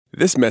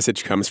This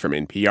message comes from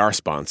NPR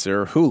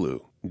sponsor Hulu.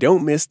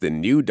 Don't miss the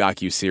new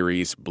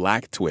docuseries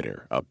Black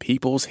Twitter, A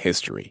People's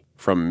History.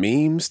 From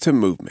memes to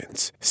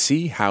movements,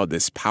 see how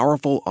this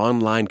powerful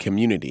online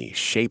community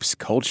shapes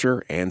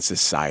culture and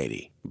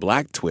society.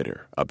 Black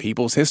Twitter, A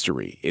People's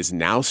History is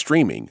now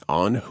streaming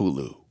on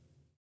Hulu.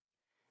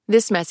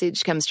 This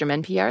message comes from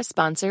NPR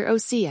sponsor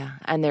Osea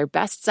and their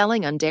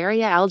best-selling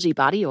Undaria algae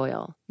body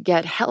oil.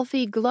 Get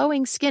healthy,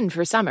 glowing skin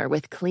for summer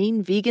with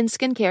clean, vegan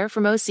skincare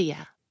from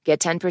Osea. Get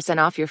 10%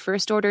 off your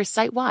first order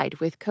site-wide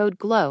with code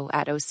GLOW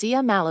at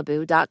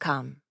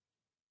OseaMalibu.com.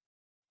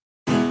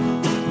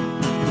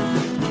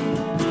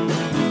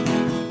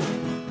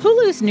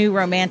 Hulu's new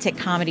romantic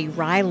comedy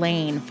Rye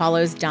Lane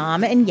follows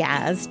Dom and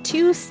Yaz,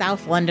 two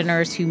South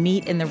Londoners who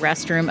meet in the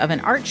restroom of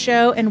an art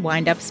show and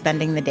wind up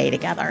spending the day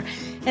together.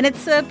 And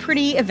it's a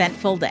pretty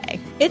eventful day.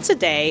 It's a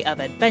day of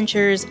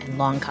adventures and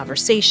long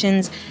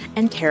conversations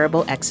and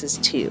terrible exes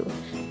too.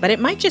 But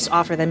it might just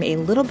offer them a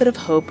little bit of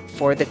hope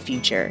for the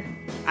future.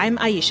 I'm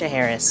Aisha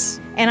Harris.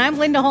 And I'm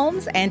Linda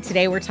Holmes, and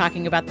today we're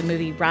talking about the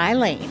movie Rye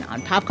Lane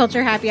on Pop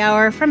Culture Happy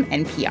Hour from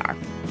NPR.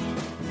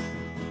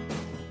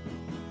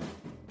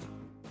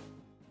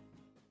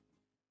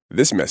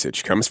 This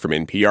message comes from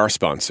NPR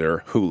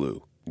sponsor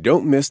Hulu.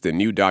 Don't miss the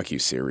new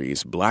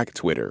docuseries Black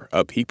Twitter,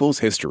 A People's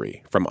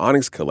History from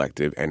Onyx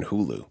Collective and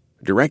Hulu.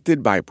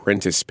 Directed by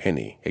Prentice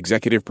Penny,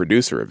 executive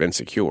producer of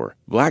Insecure,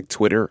 Black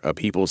Twitter, A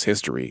People's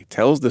History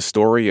tells the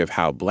story of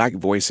how Black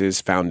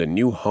voices found a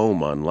new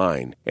home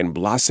online and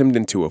blossomed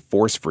into a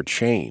force for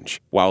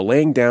change, while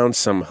laying down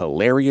some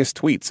hilarious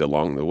tweets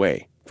along the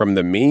way. From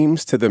the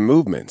memes to the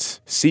movements,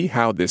 see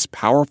how this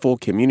powerful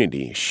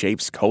community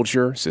shapes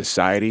culture,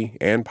 society,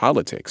 and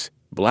politics.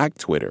 Black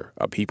Twitter,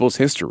 A People's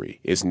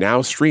History is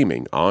now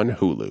streaming on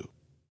Hulu.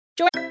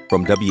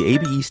 From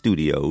WABE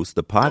Studios,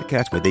 the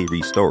podcast where they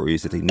read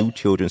stories is a new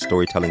children's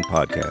storytelling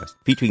podcast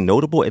featuring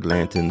notable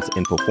Atlantans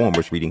and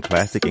performers reading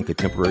classic and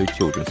contemporary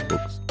children's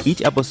books.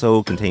 Each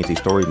episode contains a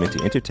story meant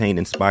to entertain,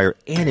 inspire,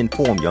 and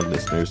inform young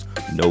listeners.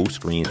 No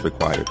screens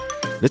required.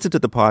 Listen to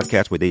the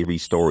podcast where they read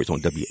stories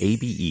on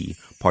WABE,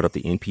 part of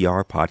the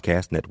NPR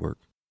Podcast Network.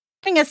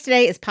 Joining us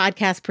today is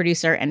podcast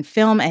producer and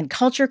film and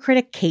culture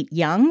critic Kate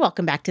Young.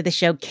 Welcome back to the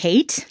show,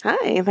 Kate.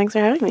 Hi, thanks for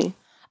having me.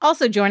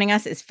 Also joining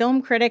us is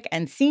film critic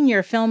and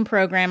senior film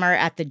programmer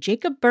at the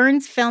Jacob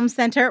Burns Film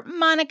Center,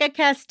 Monica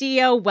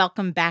Castillo.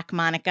 Welcome back,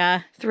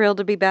 Monica. Thrilled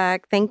to be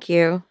back. Thank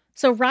you.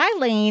 So Rye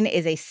Lane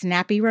is a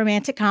snappy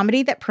romantic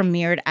comedy that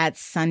premiered at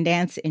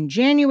Sundance in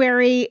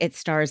January. It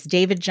stars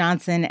David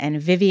Johnson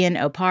and Vivian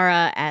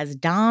Oparah as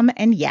Dom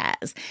and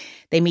Yaz.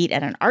 They meet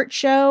at an art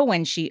show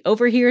when she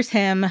overhears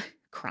him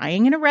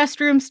crying in a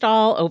restroom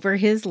stall over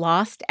his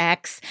lost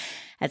ex.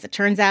 As it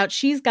turns out,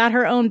 she's got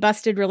her own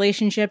busted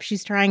relationship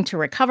she's trying to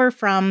recover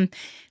from.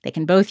 They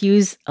can both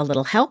use a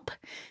little help.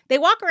 They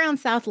walk around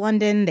South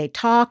London, they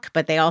talk,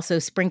 but they also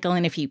sprinkle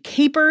in a few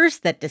capers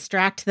that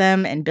distract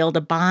them and build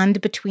a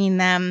bond between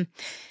them.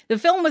 The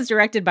film was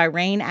directed by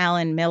Rain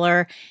Allen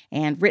Miller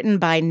and written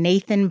by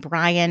Nathan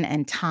Bryan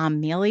and Tom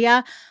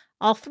Melia.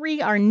 All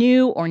three are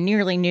new or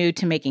nearly new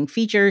to making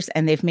features,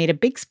 and they've made a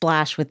big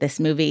splash with this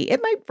movie. It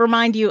might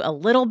remind you a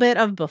little bit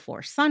of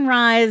Before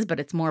Sunrise, but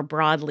it's more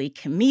broadly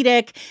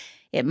comedic.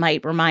 It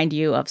might remind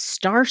you of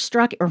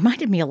Starstruck. It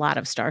reminded me a lot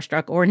of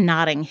Starstruck or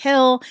Notting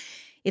Hill.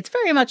 It's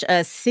very much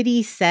a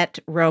city-set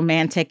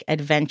romantic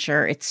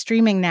adventure. It's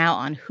streaming now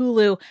on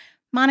Hulu.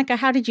 Monica,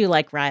 how did you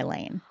like Rye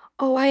Lane?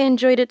 Oh, I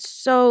enjoyed it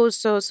so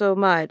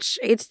much.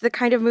 It's the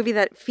kind of movie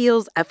that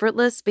feels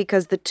effortless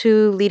because the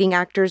two leading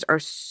actors are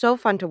so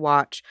fun to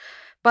watch.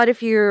 But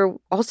if you're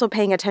also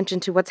paying attention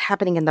to what's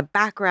happening in the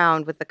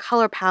background with the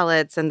color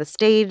palettes and the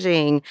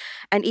staging,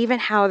 and even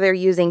how they're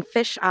using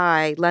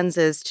fisheye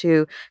lenses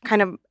to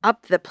kind of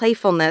up the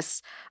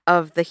playfulness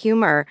of the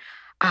humor,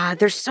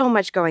 there's so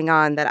much going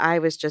on that I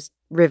was just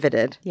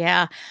riveted.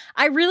 Yeah.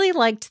 I really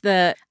liked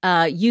the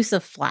use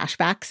of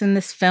flashbacks in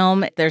this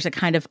film. There's a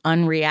kind of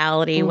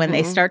unreality when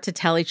they start to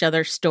tell each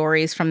other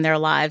stories from their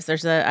lives.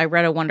 I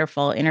read a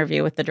wonderful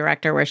interview with the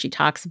director where she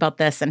talks about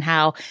this and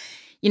how,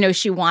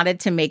 she wanted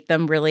to make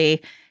them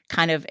really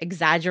kind of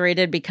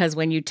exaggerated because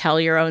when you tell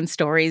your own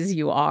stories,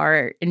 you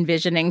are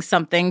envisioning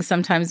something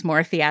sometimes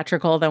more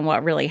theatrical than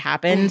what really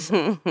happened.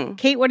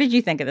 Kate, what did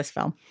you think of this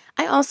film?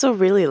 I also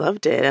really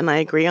loved it, and I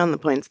agree on the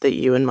points that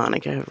you and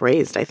Monica have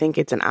raised. I think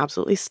it's an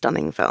absolutely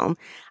stunning film.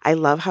 I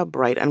love how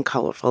bright and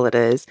colorful it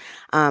is.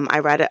 I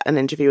read an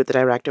interview with the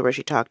director where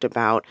she talked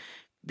about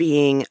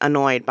being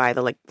annoyed by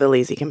the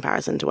lazy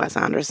comparison to Wes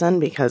Anderson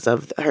because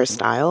of her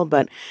style,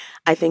 but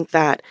I think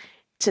that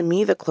to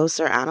me, the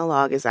closer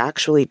analog is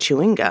actually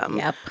Chewing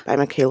Gum by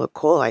Michaela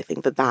Cole. I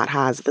think that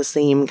has the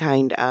same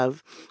kind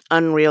of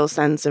unreal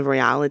sense of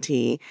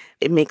reality.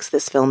 It makes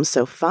this film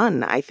so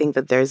fun. I think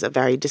that there's a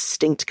very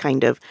distinct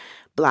kind of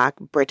Black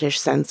British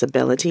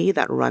sensibility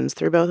that runs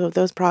through both of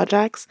those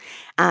projects.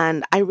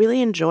 And I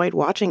really enjoyed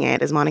watching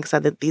it. As Monica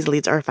said, that these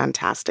leads are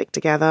fantastic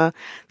together.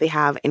 They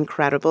have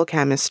incredible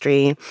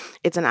chemistry.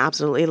 It's an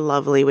absolutely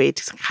lovely way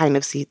to kind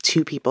of see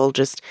two people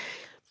just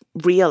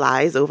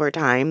realize over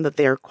time that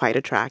they're quite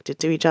attracted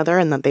to each other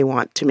and that they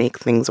want to make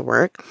things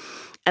work.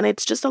 And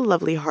it's just a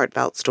lovely,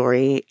 heartfelt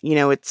story. You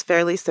know, it's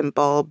fairly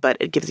simple, but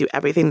it gives you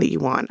everything that you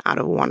want out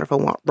of a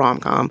wonderful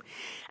rom-com.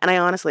 And I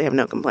honestly have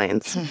no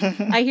complaints.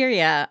 I hear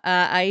ya.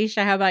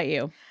 Aisha, how about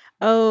you?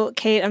 Oh,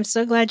 Kate, I'm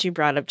so glad you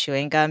brought up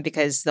chewing gum,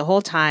 because the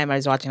whole time I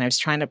was watching, I was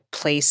trying to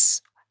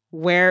place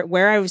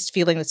where I was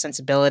feeling the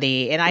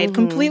sensibility. And I had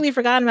completely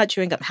forgotten about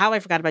chewing gum. How I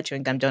forgot about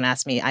chewing gum, don't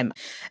ask me. I'm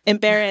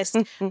embarrassed.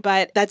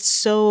 But that's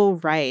so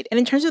right. And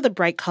in terms of the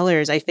bright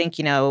colors, I think,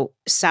 you know,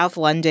 South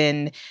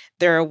London,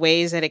 there are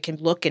ways that it can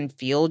look and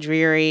feel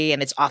dreary,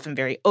 and it's often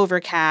very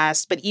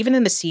overcast. But even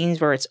in the scenes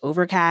where it's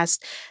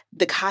overcast,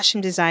 the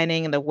costume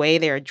designing and the way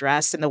they are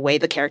dressed and the way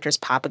the characters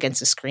pop against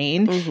the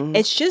screen,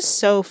 it's just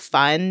so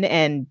fun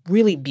and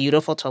really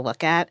beautiful to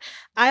look at.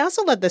 I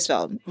also love this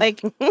film.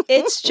 Like,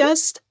 it's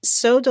just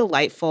so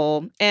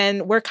delightful.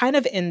 And we're kind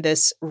of in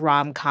this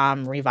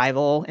rom-com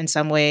revival in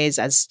some ways,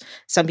 as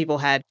some people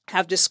have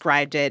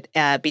described it,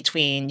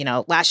 between, you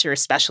know, last year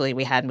especially,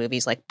 we had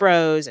movies like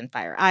Bros and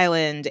Fire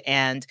Island,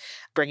 and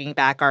bringing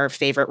back our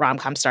favorite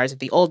rom-com stars of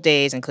the old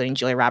days, including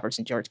Julia Roberts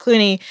and George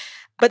Clooney.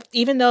 But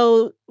even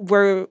though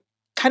we're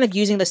kind of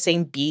using the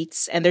same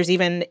beats, and there's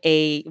even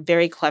a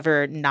very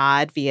clever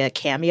nod via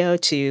cameo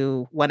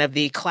to one of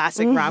the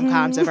classic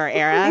rom-coms of our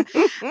era,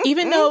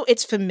 even though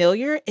it's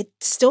familiar, it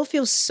still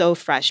feels so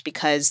fresh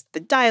because the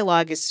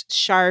dialogue is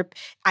sharp.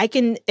 I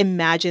can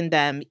imagine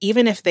them,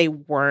 even if they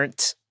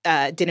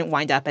didn't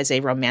wind up as a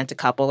romantic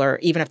couple, or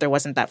even if there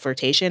wasn't that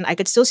flirtation, I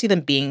could still see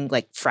them being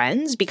like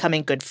friends,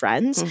 becoming good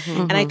friends.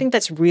 And I think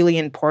that's really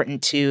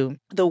important to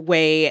the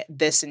way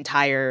this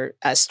entire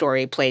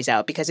story plays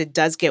out, because it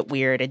does get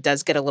weird. It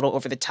does get a little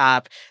over the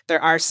top.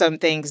 There are some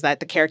things that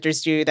the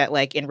characters do that,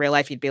 like, in real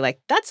life, you'd be like,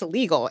 that's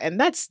illegal and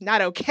that's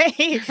not okay.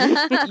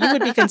 You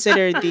would be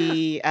considered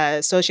the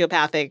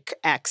sociopathic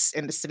ex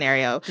in the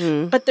scenario.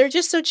 But they're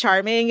just so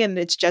charming, and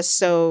it's just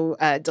so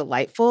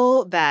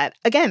delightful that,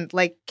 again,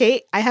 like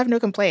Kate, I have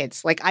no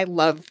complaints. Like, I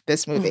love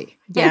this movie.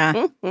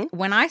 Yeah.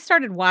 When I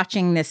started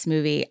watching this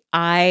movie,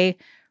 I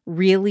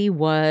really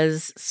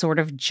was sort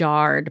of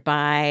jarred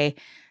by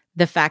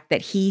the fact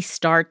that he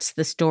starts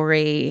the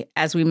story,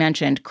 as we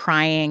mentioned,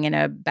 crying in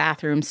a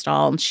bathroom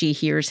stall, and she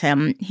hears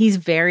him. He's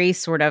very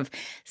sort of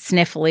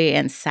sniffly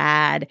and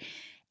sad.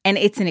 And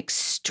it's an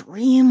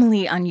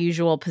extremely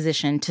unusual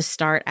position to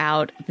start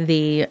out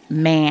the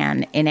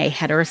man in a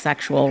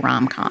heterosexual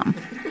rom-com.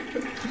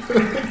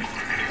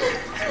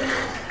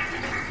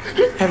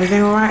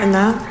 Everything all right in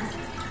there?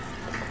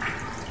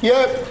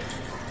 Yep.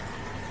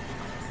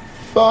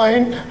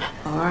 Fine.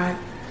 All right.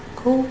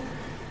 Cool.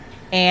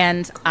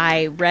 And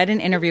I read an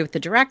interview with the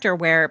director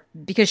where,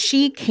 because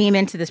she came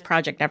into this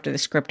project after the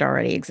script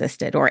already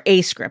existed, or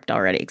a script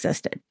already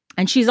existed.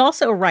 And she's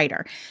also a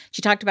writer.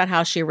 She talked about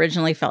how she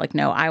originally felt like,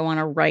 no, I want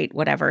to write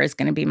whatever is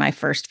going to be my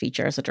first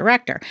feature as a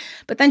director.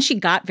 But then she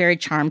got very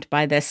charmed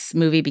by this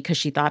movie because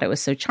she thought it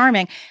was so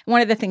charming. And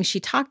one of the things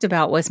she talked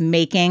about was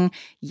making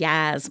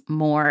Yaz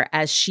more,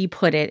 as she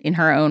put it in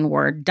her own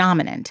word,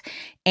 dominant.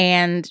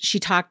 And she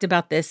talked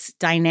about this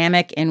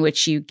dynamic in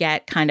which you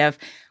get kind of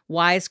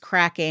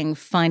wisecracking,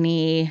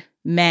 funny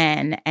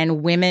men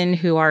and women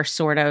who are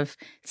sort of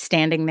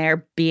standing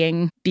there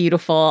being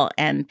beautiful.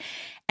 And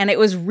it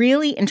was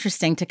really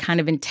interesting to kind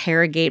of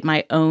interrogate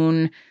my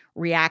own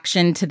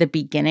reaction to the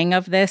beginning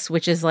of this,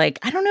 which is like,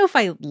 I don't know if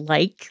I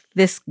like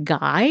this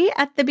guy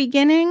at the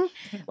beginning.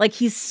 Like,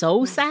 he's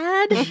so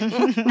sad.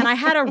 And I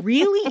had a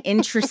really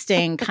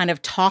interesting kind of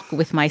talk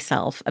with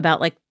myself about,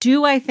 like,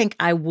 do I think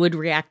I would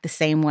react the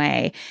same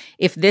way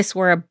if this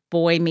were a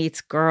boy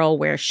meets girl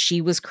where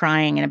she was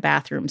crying in a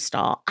bathroom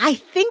stall? I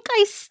think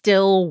I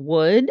still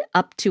would,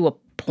 up to a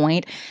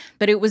point,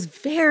 but it was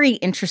very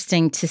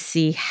interesting to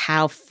see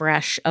how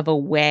fresh of a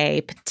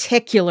way,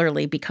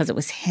 particularly because it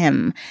was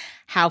him,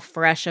 how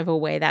fresh of a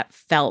way that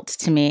felt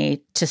to me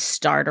to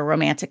start a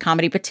romantic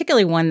comedy,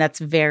 particularly one that's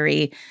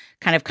very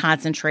kind of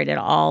concentrated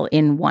all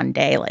in one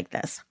day like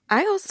this.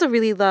 I also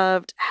really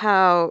loved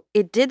how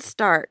it did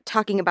start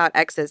talking about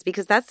exes,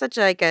 because that's such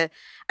like a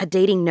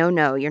dating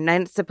no-no. You're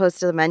not supposed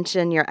to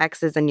mention your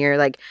exes in your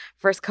like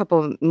first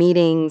couple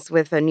meetings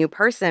with a new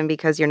person,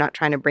 because you're not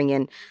trying to bring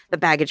in the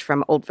baggage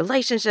from old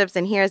relationships.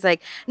 And here's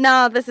like,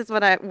 no, this is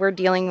what we're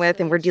dealing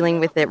with, and we're dealing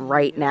with it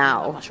right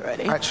now.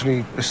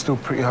 Actually, it's still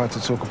pretty hard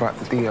to talk about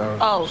the details.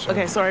 Oh,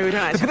 okay, sorry, we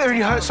don't The bit that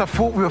really hurts, I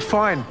thought we were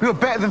fine. We were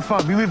better than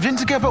fine. We moved in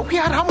together. We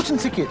had Hamilton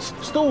tickets,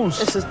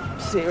 stalls. It's a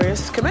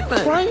serious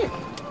commitment. Right?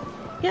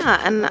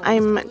 Yeah, and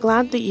I'm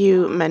glad that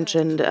you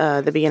mentioned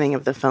the beginning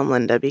of the film,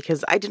 Linda,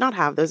 because I did not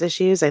have those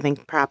issues. I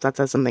think perhaps that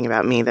says something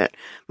about me, that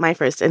my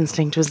first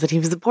instinct was that he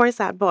was a poor,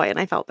 sad boy, and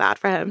I felt bad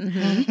for him.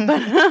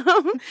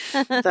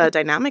 But the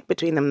dynamic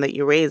between them that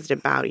you raised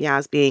about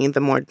Yaz being the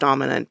more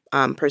dominant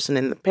person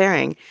in the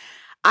pairing,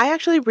 I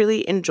actually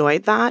really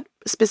enjoyed that,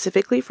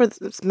 specifically for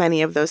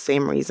many of those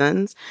same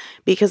reasons,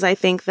 because I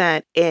think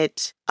that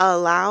it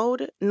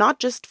allowed not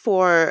just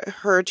for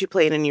her to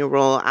play in a new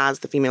role as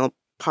the female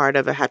part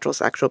of a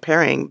heterosexual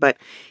pairing, but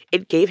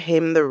it gave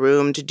him the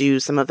room to do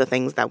some of the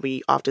things that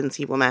we often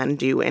see women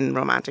do in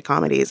romantic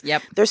comedies.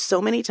 Yep. There's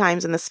so many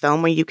times in this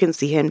film where you can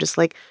see him just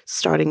like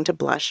starting to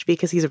blush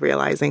because he's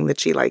realizing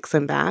that she likes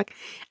him back.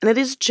 And it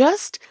is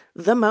just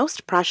the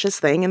most precious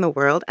thing in the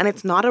world. And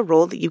it's not a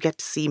role that you get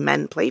to see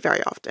men play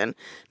very often.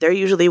 They're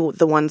usually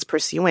the ones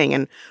pursuing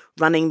and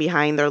running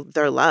behind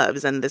their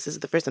loves. And this is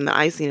the first time that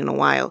I've seen in a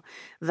while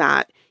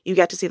that you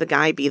get to see the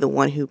guy be the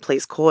one who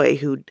plays coy,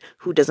 who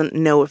doesn't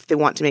know if they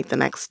want to make the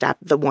next step,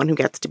 the one who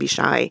gets to be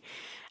shy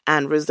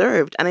and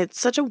reserved. And it's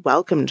such a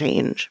welcome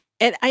change.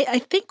 And I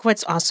think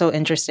what's also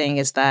interesting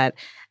is that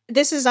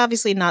this is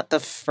obviously not the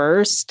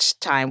first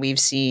time we've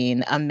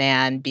seen a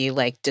man be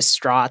like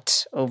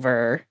distraught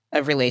over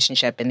a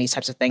relationship and these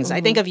types of things.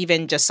 I think of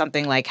even just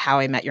something like How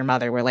I Met Your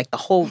Mother, where like the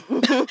whole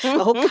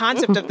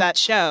concept of that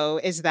show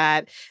is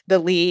that the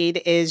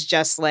lead is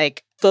just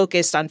like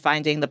focused on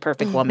finding the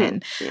perfect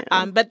woman.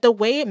 Yeah. But the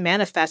way it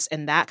manifests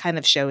in that kind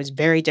of show is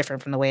very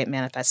different from the way it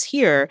manifests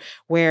here,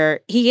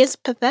 where he is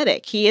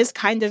pathetic. He is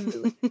kind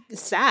of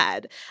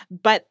sad.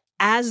 But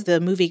as the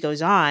movie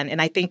goes on,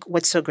 and I think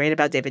what's so great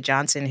about David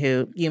Johnson,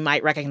 who you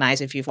might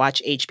recognize if you've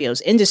watched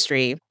HBO's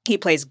Industry, he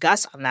plays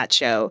Gus on that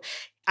show.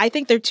 I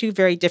think they're two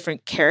very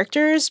different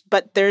characters,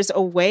 but there's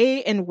a way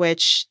in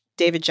which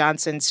David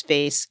Johnson's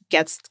face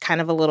gets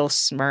kind of a little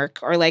smirk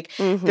or like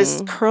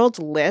this curled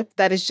lip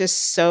that is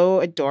just so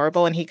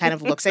adorable. And he kind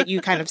of looks at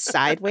you kind of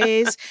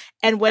sideways.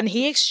 And when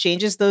he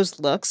exchanges those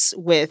looks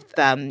with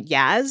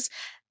Yaz,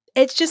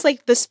 it's just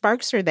like the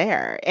sparks are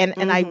there.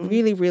 And I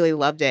really, really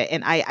loved it.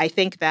 And I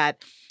think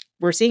that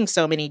we're seeing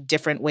so many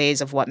different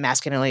ways of what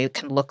masculinity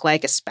can look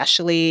like,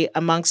 especially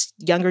amongst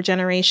younger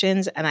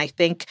generations. And I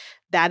think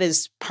that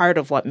is part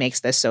of what makes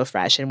this so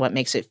fresh and what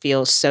makes it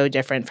feel so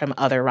different from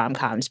other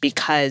rom-coms,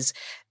 because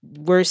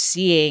we're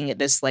seeing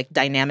this like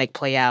dynamic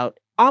play out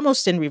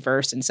almost in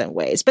reverse in some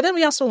ways. But then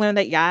we also learn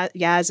that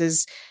Yaz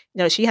is,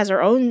 she has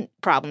her own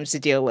problems to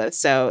deal with.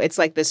 So it's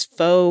like this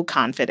faux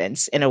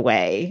confidence in a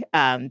way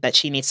that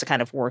she needs to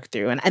kind of work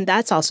through. And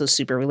that's also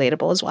super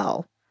relatable as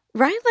well.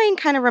 Rye Lane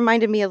kind of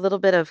reminded me a little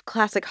bit of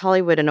classic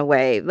Hollywood in a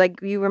way.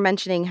 Like you were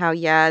mentioning how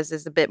Yaz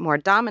is a bit more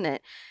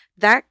dominant.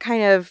 That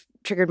kind of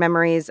triggered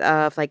memories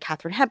of like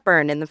Katharine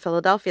Hepburn in the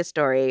Philadelphia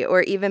Story,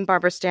 or even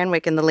Barbara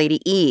Stanwyck in The Lady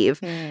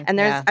Eve. And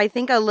there's, I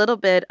think, a little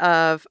bit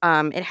of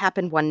It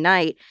Happened One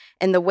Night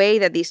in the way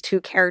that these two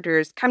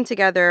characters come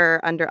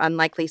together under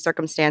unlikely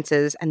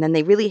circumstances, and then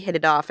they really hit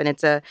it off, and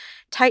it's a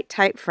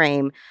tight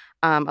frame.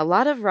 A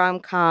lot of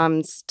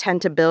rom-coms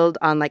tend to build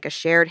on like a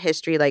shared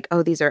history, like,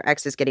 oh, these are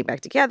exes getting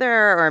back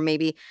together, or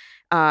maybe,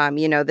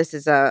 this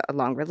is a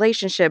long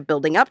relationship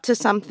building up to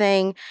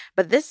something.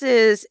 But this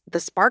is,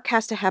 the spark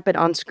has to happen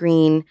on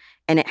screen,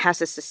 and it has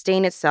to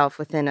sustain itself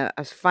within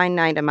a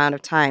finite amount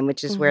of time,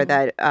 which is where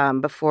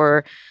that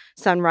before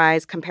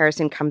sunrise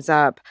comparison comes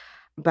up.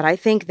 But I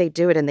think they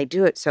do it, and they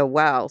do it so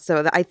well.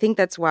 So I think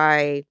that's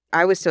why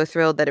I was so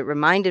thrilled that it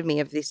reminded me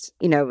of these,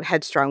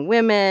 headstrong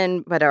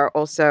women, but are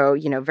also,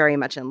 very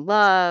much in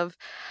love,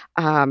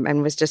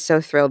 and was just so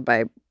thrilled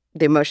by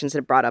the emotions that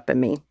it brought up in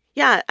me.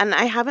 Yeah, and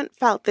I haven't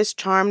felt this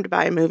charmed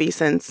by a movie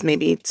since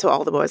maybe To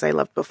All the Boys I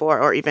Loved Before,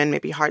 or even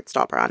maybe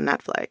Heartstopper on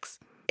Netflix.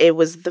 It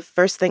was the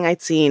first thing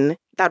I'd seen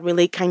that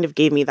really kind of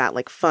gave me that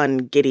like fun,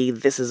 giddy,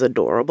 this is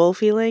adorable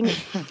feeling.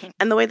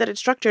 And the way that it's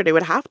structured, it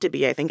would have to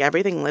be. I think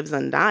everything lives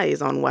and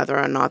dies on whether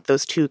or not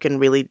those two can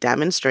really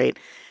demonstrate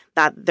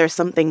that there's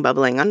something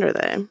bubbling under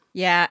there.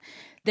 Yeah.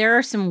 There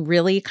are some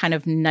really kind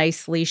of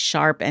nicely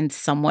sharp and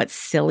somewhat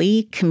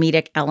silly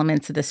comedic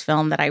elements of this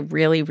film that I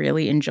really,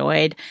 really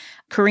enjoyed.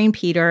 Corinne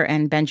Peter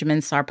and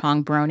Benjamin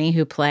Sarpong-Brony,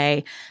 who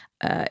play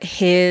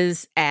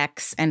his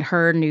ex and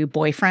her new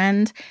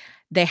boyfriend,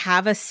 they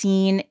have a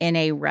scene in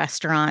a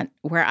restaurant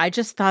where I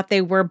just thought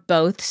they were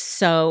both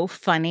so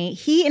funny.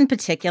 He in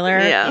particular,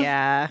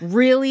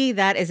 really,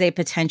 that is a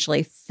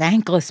potentially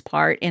thankless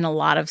part in a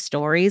lot of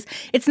stories.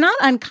 It's not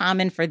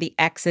uncommon for the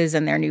exes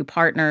and their new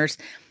partners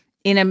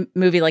in a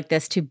movie like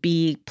this to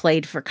be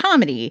played for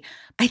comedy.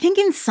 I think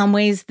in some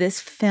ways this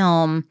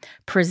film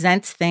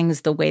presents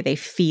things the way they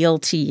feel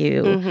to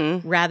you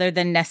rather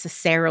than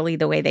necessarily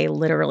the way they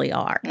literally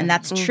are. And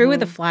that's true of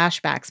the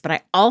flashbacks, but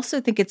I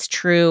also think it's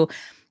true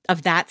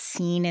of that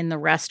scene in the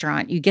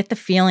restaurant. You get the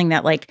feeling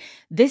that like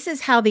this is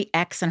how the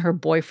ex and her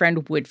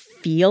boyfriend would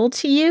feel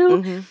to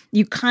you.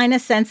 You kind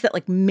of sense that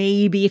like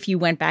maybe if you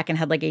went back and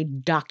had like a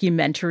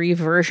documentary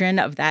version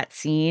of that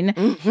scene,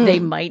 they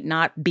might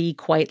not be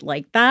quite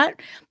like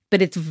that.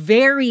 But it's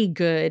very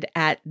good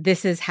at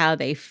this is how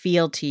they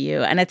feel to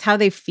you. And it's how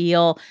they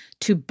feel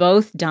to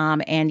both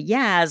Dom and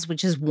Yaz,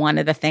 which is one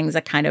of the things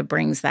that kind of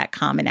brings that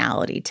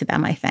commonality to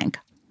them, I think.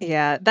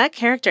 Yeah, that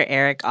character,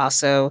 Eric,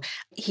 also,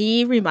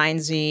 he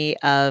reminds me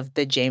of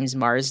the James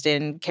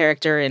Marsden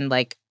character in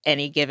like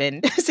any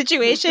given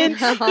situation.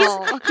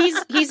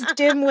 He's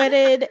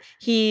dim-witted.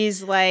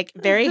 He's like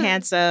very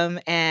handsome,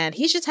 and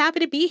he's just happy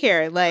to be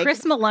here. Like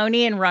Chris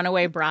Maloney in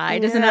Runaway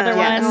Bride is another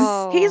Yes. one.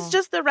 Oh. He's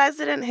just the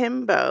resident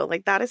himbo.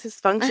 Like, that is his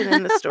function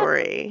in the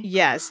story.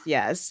 Yes.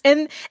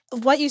 And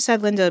what you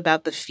said, Linda,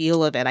 about the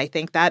feel of it, I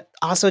think that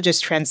also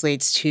just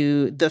translates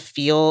to the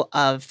feel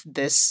of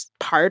this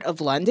part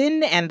of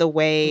London and the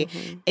way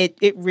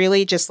it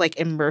really just like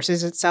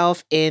immerses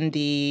itself in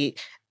the,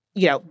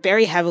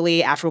 very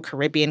heavily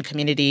Afro-Caribbean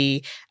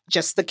community,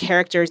 just the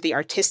characters, the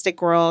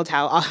artistic world,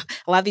 how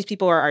a lot of these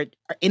people are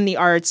in the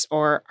arts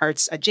or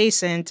arts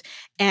adjacent.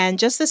 And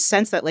just the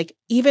sense that like,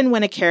 even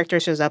when a character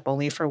shows up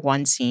only for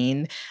one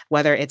scene,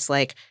 whether it's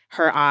like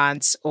her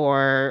aunt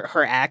or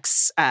her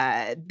ex,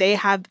 they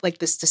have like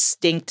this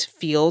distinct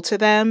feel to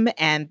them,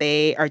 and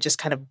they are just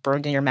kind of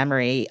burned in your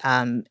memory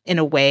in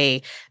a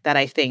way that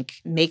I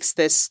think makes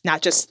this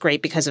not just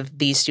great because of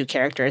these two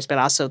characters, but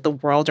also the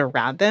world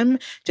around them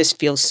just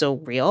feels so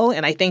real.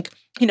 And I think,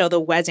 the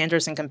Wes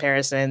Anderson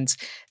comparisons,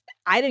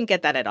 I didn't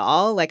get that at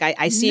all. Like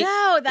I see.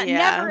 No, that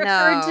never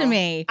occurred to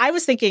me. I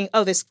was thinking,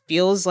 oh, this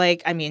feels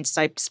like,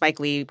 Spike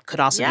Lee could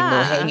also be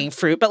low-hanging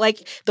fruit, but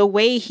like the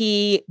way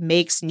he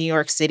makes New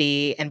York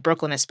City and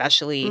Brooklyn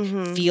especially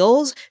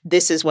feels,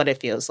 this is what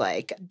it feels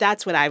like.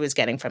 That's what I was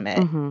getting from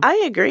it.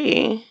 I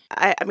agree.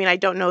 I mean, I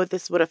don't know if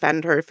this would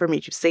offend her for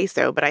me to say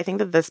so, but I think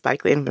that the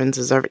Spike Lee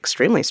influences are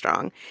extremely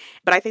strong.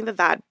 But I think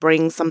that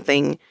brings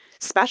something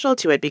special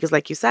to it because,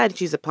 like you said,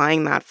 she's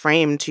applying that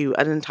frame to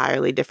an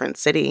entirely different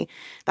city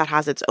that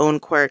has its own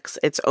quirks,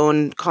 its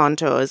own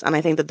contours. And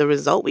I think that the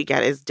result we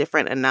get is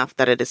different enough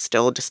that it is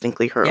still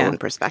distinctly her own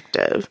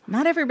perspective.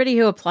 Not everybody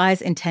who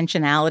applies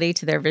intentionality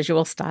to their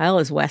visual style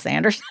is Wes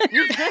Anderson.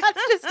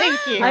 That's just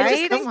Thank you. I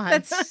Right? just think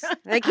that's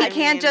Like, he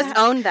can't just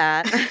own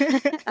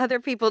that. Other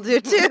people do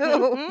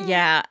too.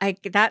 Yeah,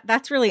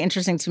 that's really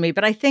interesting to me.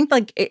 But I think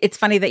like it's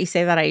funny that you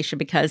say that, Aisha,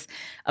 because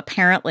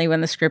apparently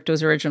when the script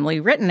was originally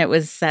written, it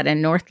was set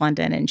in North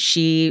London, and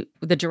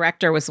the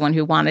director was the one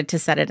who wanted to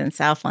set it in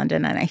South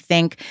London. And I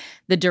think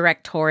the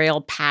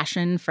directorial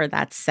passion for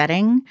that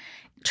setting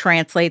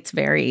translates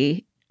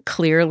very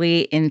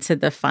clearly into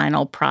the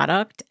final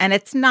product. And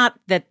it's not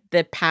that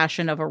the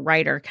passion of a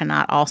writer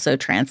cannot also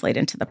translate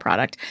into the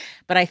product.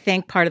 But I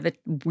think part of the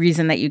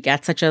reason that you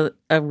get such a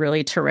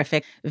really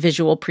terrific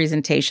visual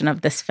presentation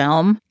of this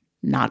film,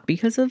 not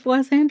because of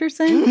Wes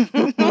Anderson,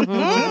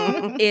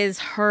 is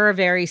her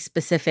very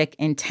specific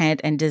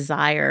intent and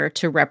desire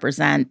to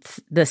represent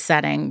the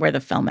setting where the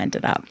film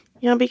ended up.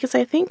 Yeah, because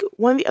I think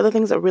one of the other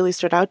things that really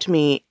stood out to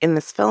me in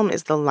this film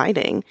is the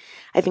lighting.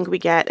 I think we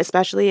get,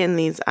 especially in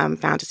these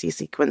fantasy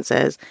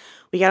sequences,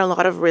 we get a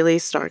lot of really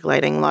stark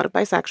lighting, a lot of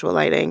bisexual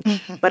lighting,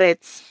 but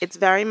it's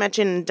very much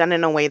done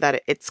in a way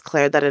that it's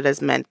clear that it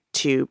is meant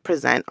to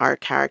present our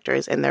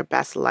characters in their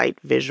best light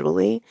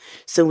visually.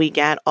 So we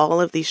get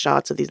all of these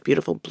shots of these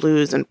beautiful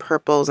blues and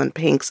purples and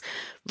pinks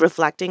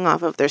reflecting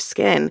off of their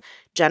skin.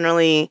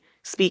 Generally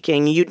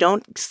speaking, you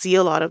don't see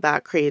a lot of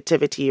that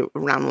creativity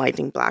around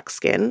lighting black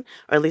skin,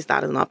 or at least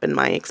that has not been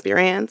my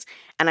experience.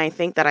 And I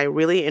think that I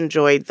really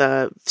enjoyed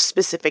the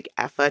specific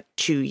effort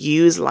to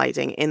use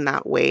lighting in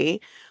that way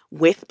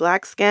with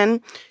black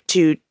skin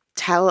to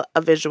tell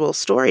a visual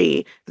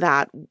story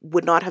that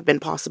would not have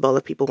been possible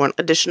if people weren't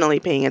additionally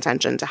paying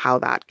attention to how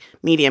that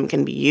medium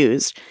can be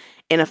used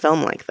in a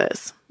film like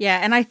this.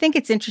 Yeah, and I think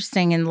it's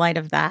interesting in light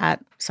of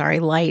that,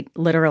 light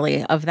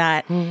literally of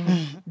that,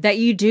 that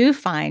you do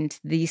find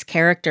these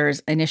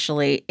characters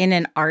initially in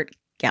an art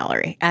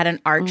gallery, at an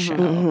art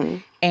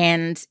show.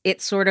 And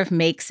it sort of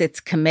makes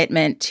its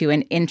commitment to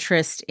an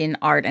interest in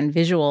art and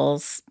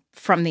visuals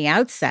from the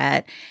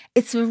outset.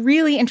 It's a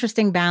really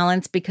interesting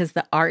balance because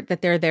the art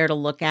that they're there to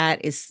look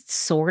at is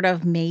sort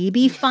of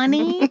maybe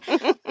funny,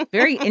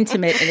 very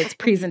intimate in its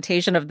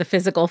presentation of the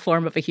physical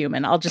form of a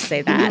human. I'll just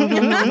say that.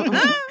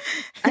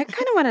 I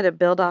kind of wanted to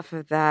build off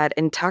of that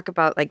and talk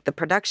about like the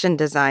production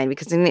design,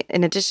 because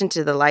in addition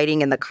to the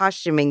lighting and the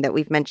costuming that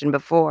we've mentioned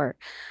before,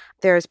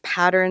 there's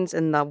patterns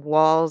in the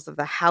walls of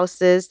the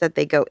houses that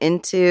they go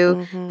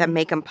into that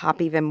make them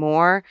pop even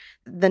more.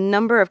 The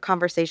number of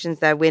conversations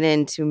that went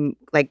into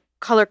like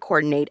color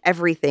coordinate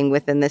everything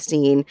within the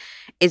scene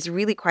is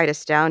really quite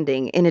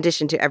astounding, in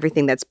addition to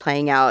everything that's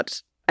playing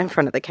out in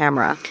front of the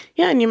camera.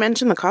 Yeah, and you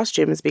mentioned the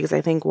costumes because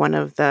I think one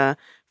of the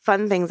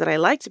fun things that I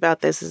liked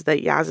about this is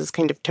that Yaz's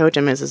kind of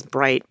totem is this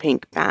bright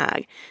pink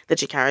bag that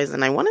she carries,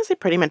 and I want to say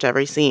pretty much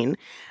every scene.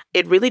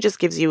 It really just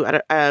gives you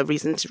a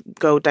reason to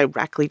go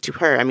directly to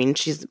her. I mean,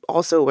 she's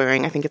also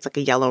wearing, I think it's like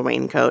a yellow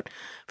raincoat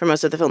for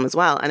most of the film as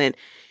well. And it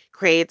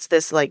creates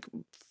this like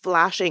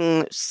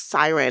flashing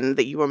siren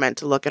that you were meant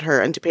to look at her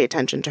and to pay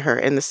attention to her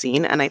in the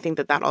scene. And I think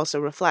that also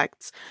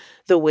reflects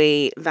the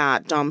way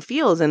that Dom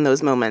feels in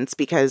those moments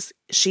because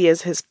she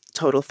is his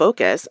total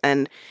focus.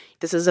 And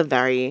this is a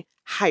very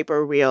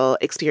hyper real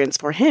experience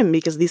for him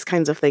because these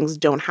kinds of things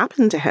don't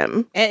happen to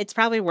him. It's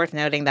probably worth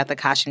noting that the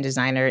costume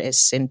designer is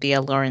Cynthia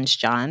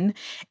Lawrence-John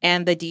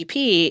and the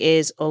DP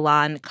is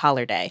Olan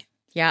Collarday.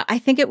 Yeah, I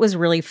think it was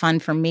really fun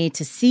for me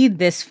to see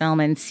this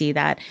film and see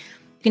that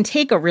You can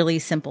take a really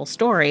simple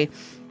story,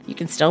 you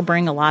can still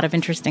bring a lot of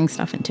interesting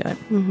stuff into it.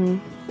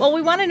 Well,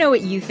 we want to know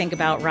what you think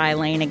about Rye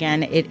Lane.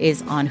 Again, it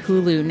is on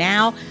Hulu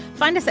now.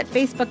 Find us at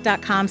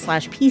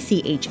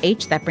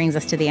facebook.com/PCHH. That brings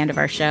us to the end of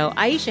our show.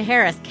 Aisha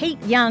Harris, Kate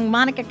Young,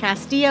 Monica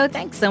Castillo,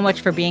 thanks so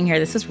much for being here.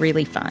 This was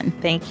really fun.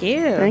 Thank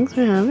you. Thanks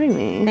for having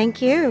me.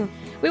 Thank you.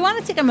 We want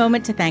to take a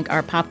moment to thank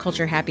our Pop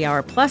Culture Happy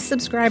Hour Plus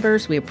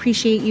subscribers. We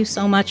appreciate you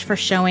so much for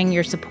showing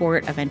your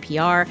support of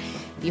NPR.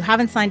 If you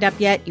haven't signed up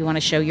yet, you want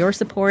to show your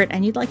support,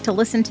 and you'd like to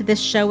listen to this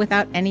show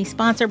without any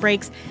sponsor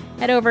breaks,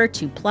 head over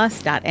to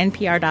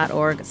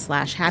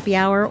plus.npr.org/happy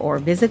hour or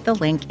visit the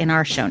link in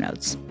our show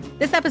notes.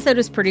 This episode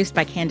was produced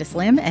by Candace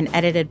Lim and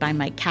edited by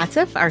Mike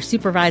Katzeff. Our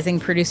supervising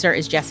producer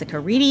is Jessica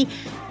Reedy,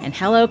 and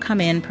Hello Come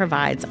In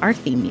provides our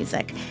theme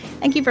music.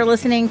 Thank you for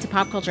listening to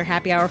Pop Culture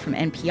Happy Hour from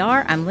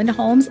NPR. I'm Linda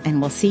Holmes,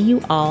 and we'll see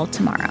you all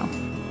tomorrow.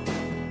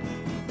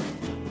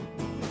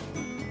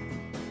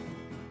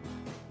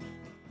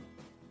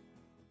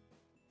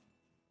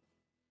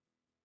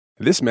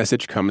 This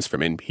message comes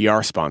from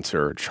NPR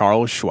sponsor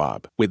Charles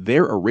Schwab with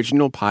their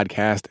original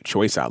podcast,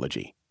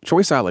 Choiceology.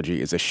 Choiceology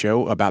is a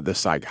show about the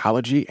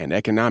psychology and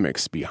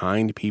economics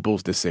behind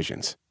people's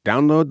decisions.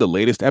 Download the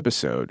latest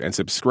episode and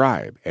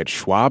subscribe at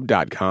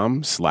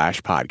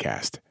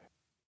schwab.com/podcast.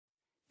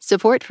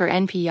 Support for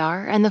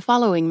NPR and the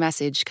following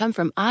message come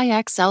from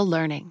IXL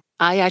Learning.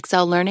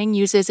 IXL Learning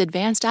uses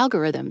advanced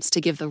algorithms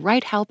to give the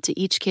right help to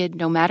each kid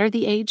no matter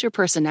the age or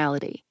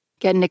personality.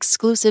 Get an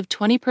exclusive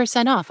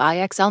 20% off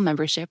IXL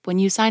membership when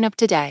you sign up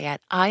today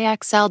at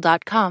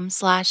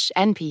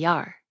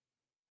IXL.com/NPR.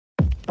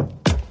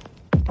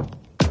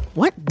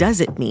 What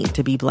does it mean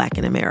to be Black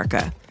in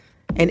America?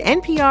 In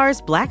NPR's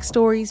Black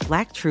Stories,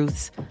 Black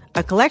Truths,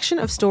 a collection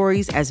of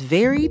stories as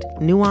varied,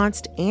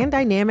 nuanced, and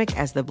dynamic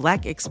as the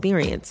Black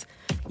experience,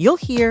 you'll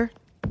hear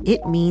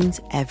it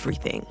means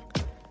everything.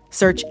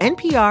 Search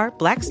NPR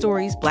Black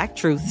Stories, Black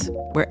Truths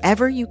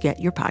wherever you get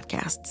your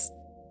podcasts.